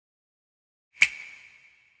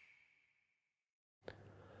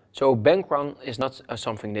So bank run is not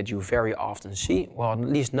something that you very often see, well, at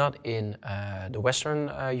least not in the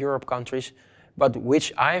Western Europe countries, but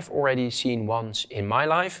which I've already seen once in my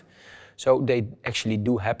life. So they actually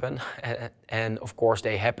do happen, and of course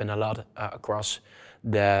they happen a lot across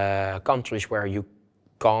the countries where you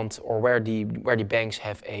can't, or where the banks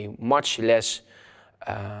have a much less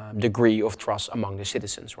degree of trust among the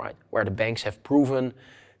citizens, right? Where the banks have proven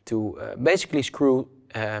to basically screw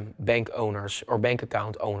bank owners or bank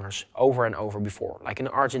account owners over and over before, like in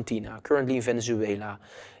Argentina, currently in Venezuela,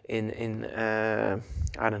 in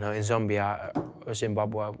I don't know, in Zambia,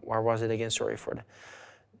 Zimbabwe. Where was it again? Sorry for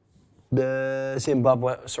the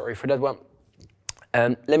Zimbabwe. Sorry for that one.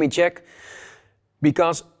 Let me check.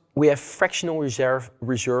 Because we have fractional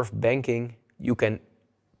reserve banking, you can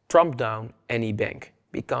trump down any bank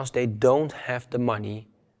because they don't have the money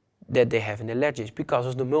that they have in the ledgers because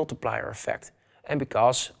of the multiplier effect. And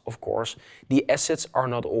because, of course, the assets are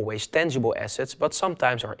not always tangible assets, but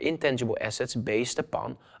sometimes are intangible assets based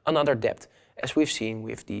upon another debt, as we've seen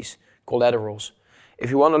with these collaterals. If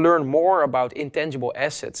you want to learn more about intangible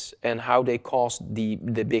assets and how they caused the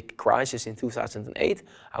big crisis in 2008,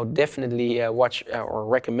 I would definitely watch or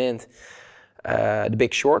recommend The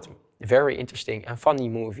Big Short. A very interesting and funny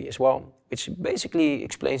movie as well, which basically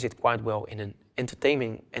explains it quite well in an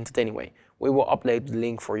entertaining way. We will upload the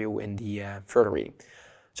link for you in the further reading.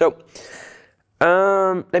 So,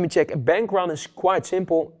 let me check. A bank run is quite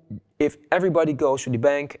simple. If everybody goes to the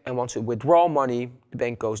bank and wants to withdraw money, the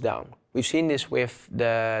bank goes down. We've seen this with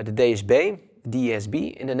the DSB,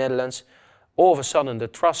 DSB in the Netherlands. All of a sudden the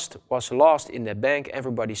trust was lost in the bank,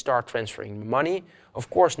 everybody started transferring money. Of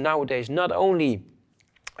course nowadays not only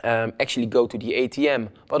actually go to the ATM,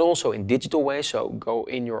 but also in digital ways, so go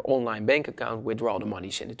in your online bank account, withdraw the money,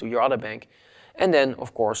 send it to your other bank. And then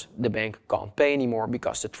of course the bank can't pay anymore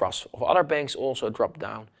because the trust of other banks also dropped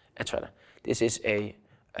down, etc. This is a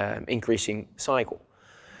increasing cycle.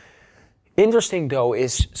 Interesting though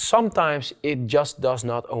is sometimes it just does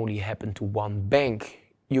not only happen to one bank.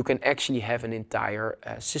 You can actually have an entire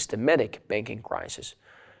systematic banking crisis.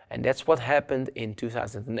 And that's what happened in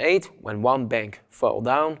 2008 when one bank fell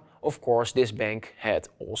down. Of course, this bank had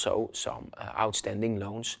also some outstanding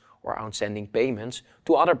loans or outstanding payments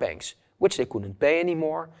to other banks, which they couldn't pay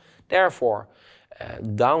anymore. Therefore,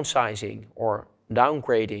 downsizing or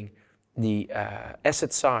downgrading the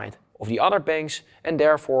asset side of the other banks, and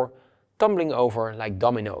therefore tumbling over like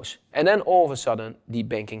dominoes. And then all of a sudden the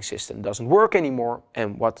banking system doesn't work anymore.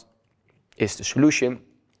 And what is the solution,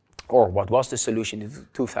 or what was the solution in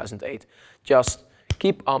 2008? Just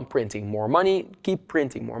keep on printing more money,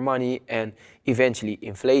 and eventually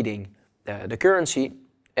inflating the currency,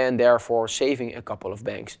 and therefore saving a couple of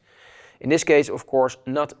banks. In this case, of course,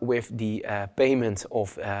 not with the payment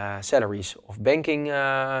of salaries of banking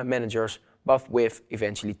managers, but with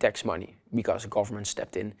eventually tax money, because the government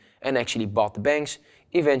stepped in and actually bought the banks.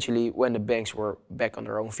 Eventually, when the banks were back on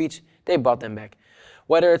their own feet, they bought them back.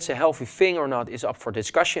 Whether it's a healthy thing or not is up for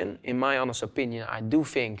discussion. In my honest opinion, I do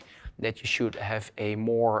think that you should have a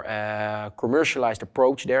more commercialized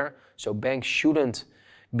approach there. So banks shouldn't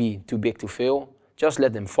be too big to fail. Just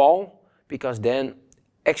let them fall, because then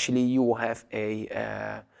actually you will have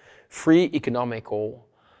a free economical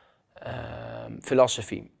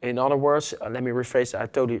philosophy. In other words, let me rephrase that. I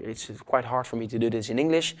told you it's quite hard for me to do this in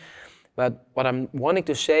English, but what I'm wanting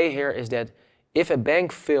to say here is that if a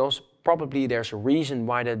bank fails, probably there's a reason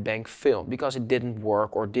why that bank failed, because it didn't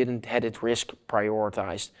work, or didn't had its risk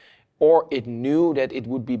prioritized, or it knew that it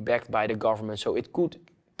would be backed by the government, so it could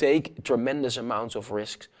take tremendous amounts of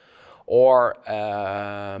risks. Or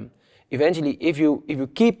eventually, if you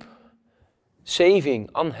keep saving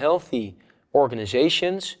unhealthy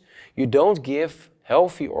organizations, you don't give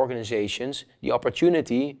healthy organizations the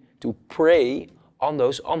opportunity to prey on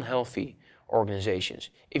those unhealthy organizations.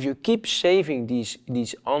 If you keep saving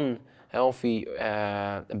these unhealthy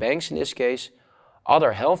banks in this case,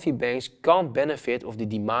 other healthy banks can't benefit of the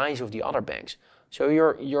demise of the other banks. So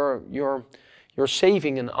you're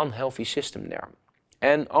saving an unhealthy system there.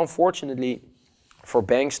 And unfortunately for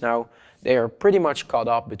banks now, they are pretty much caught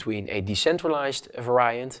up between a decentralized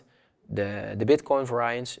variant, the Bitcoin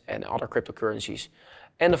variants and other cryptocurrencies,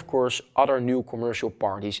 and of course other new commercial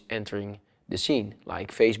parties entering the scene,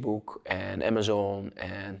 like Facebook and Amazon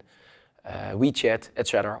and WeChat,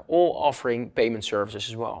 etc., all offering payment services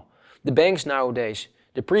as well. The banks nowadays,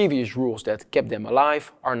 the previous rules that kept them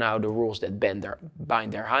alive are now the rules that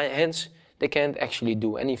bind their hands. They can't actually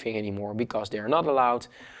do anything anymore because they are not allowed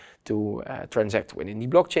to transact within the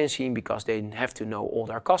blockchain scene, because they have to know all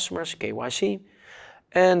their customers, KYC.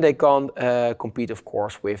 And they can't compete, of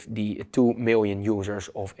course, with the 2 million users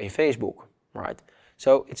of a Facebook, right?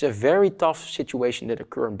 So it's a very tough situation that the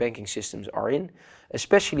current banking systems are in,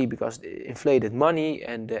 especially because the inflated money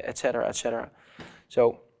and etc., etc.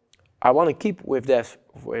 So I want to keep with that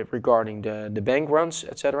regarding the bank runs,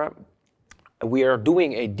 etc. We are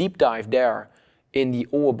doing a deep dive there in the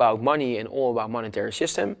All About Money and All About Monetary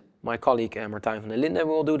System. My colleague Martijn van der Linden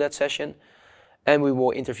will do that session. And we will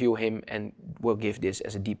interview him and we'll give this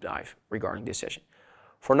as a deep dive regarding this session.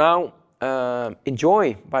 For now,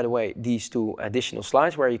 enjoy, by the way, these 2 additional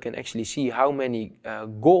slides where you can actually see how many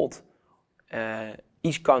gold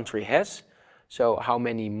each country has. So how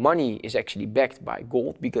many money is actually backed by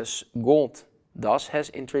gold, because gold has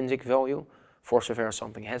intrinsic value. For severe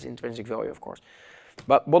something has intrinsic value, of course.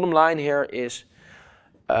 But bottom line here is,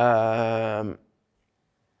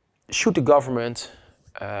 should the government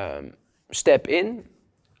step in?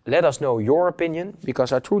 Let us know your opinion,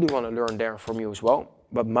 because I truly want to learn there from you as well.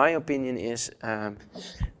 But my opinion is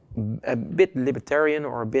a bit libertarian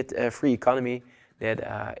or a bit free economy,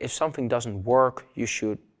 that if something doesn't work, you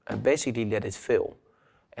should basically let it fail.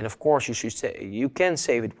 And of course, you can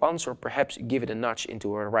save it once or perhaps give it a nudge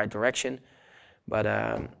into a right direction. But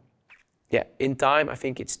yeah, in time, I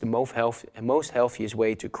think it's the most healthiest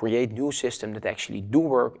way to create new systems that actually do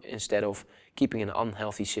work instead of keeping an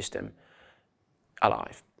unhealthy system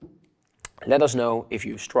alive. Let us know if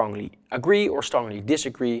you strongly agree or strongly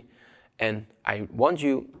disagree, and I want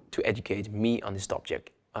you to educate me on this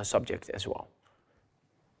subject as well.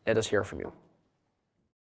 Let us hear from you.